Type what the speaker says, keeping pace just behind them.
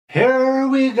Here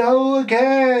we go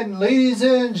again, ladies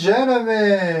and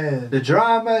gentlemen. The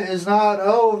drama is not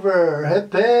over.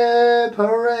 Hip hip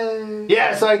hooray.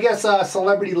 Yeah, so I guess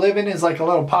Celebrity Living is like a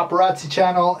little paparazzi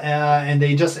channel, and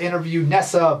they just interviewed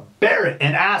Nessa Barrett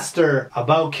and asked her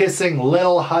about kissing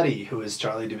LilHuddy, who is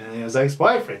Charli D'Amelio's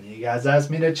ex-boyfriend. You guys asked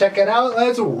me to check it out.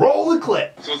 Let's roll the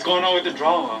clip. So what's going on with the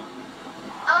drama?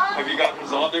 Have you got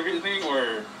resolved everything,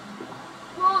 or?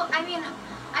 Well, I mean,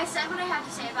 I said what I had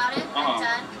to say about it. I'm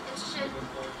done.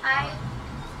 I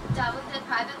dealt with it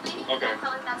privately. Okay. I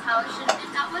felt like that's how it should have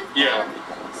been dealt with. Yeah.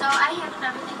 So I handled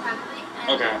everything privately. And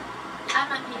okay.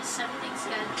 I'm at peace. Everything's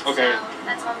good. Okay. So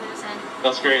that's all I'm gonna say.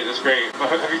 That's great. That's great. But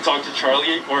have you talked to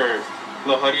Charli or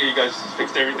LilHuddy? You guys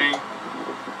fixed everything?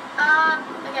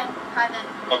 Again, private.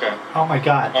 Okay. Oh my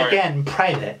God. All again,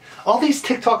 private. All these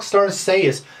TikTok stars say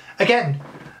is, again,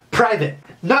 private.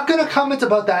 Not gonna comment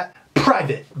about that.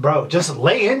 Private. Bro, just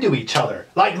lay into each other.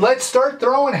 Like, let's start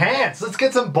throwing hands. Let's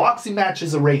get some boxing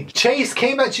matches arranged. Chase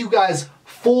came at you guys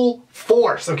full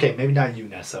force. Okay, maybe not you,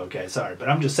 Nessa. Okay, sorry. But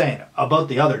I'm just saying about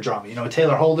the other drama. You know,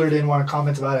 Taylor Holder didn't want to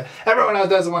comment about it. Everyone else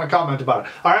doesn't want to comment about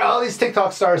it. All right, all these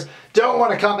TikTok stars don't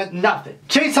want to comment nothing.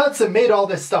 Chase Hudson made all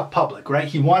this stuff public, right?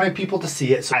 He wanted people to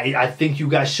see it. So I think you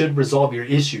guys should resolve your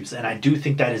issues. And I do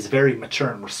think that is very mature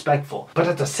and respectful. But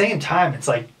at the same time, it's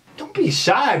like, don't be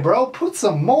shy, bro. Put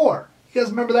some more. You guys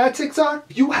remember that TikTok?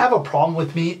 If you have a problem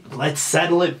with me, let's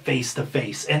settle it face to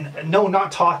face. And no,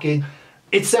 not talking.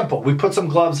 It's simple. We put some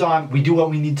gloves on, we do what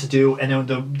we need to do, and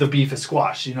then the beef is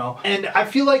squashed, you know? And I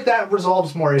feel like that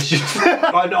resolves more issues.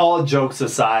 On all jokes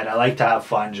aside, I like to have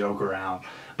fun, joke around.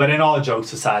 But in all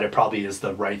jokes aside, it probably is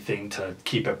the right thing to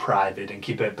keep it private and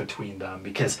keep it between them.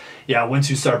 Because, yeah, once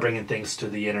you start bringing things to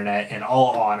the internet, in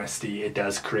all honesty, it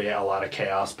does create a lot of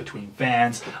chaos between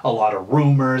fans, a lot of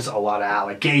rumors, a lot of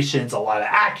allegations, a lot of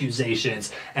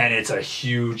accusations, and it's a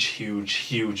huge, huge,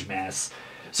 huge mess.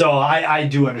 So I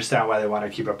do understand why they want to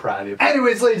keep it private.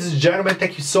 Anyways, ladies and gentlemen,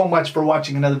 thank you so much for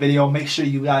watching another video. Make sure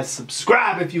you guys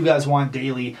subscribe if you guys want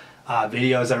daily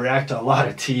videos. I react to a lot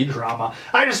of tea drama.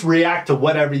 I just react to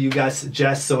whatever you guys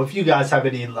suggest. So if you guys have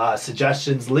any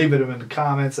suggestions, leave them in the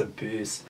comments, and peace.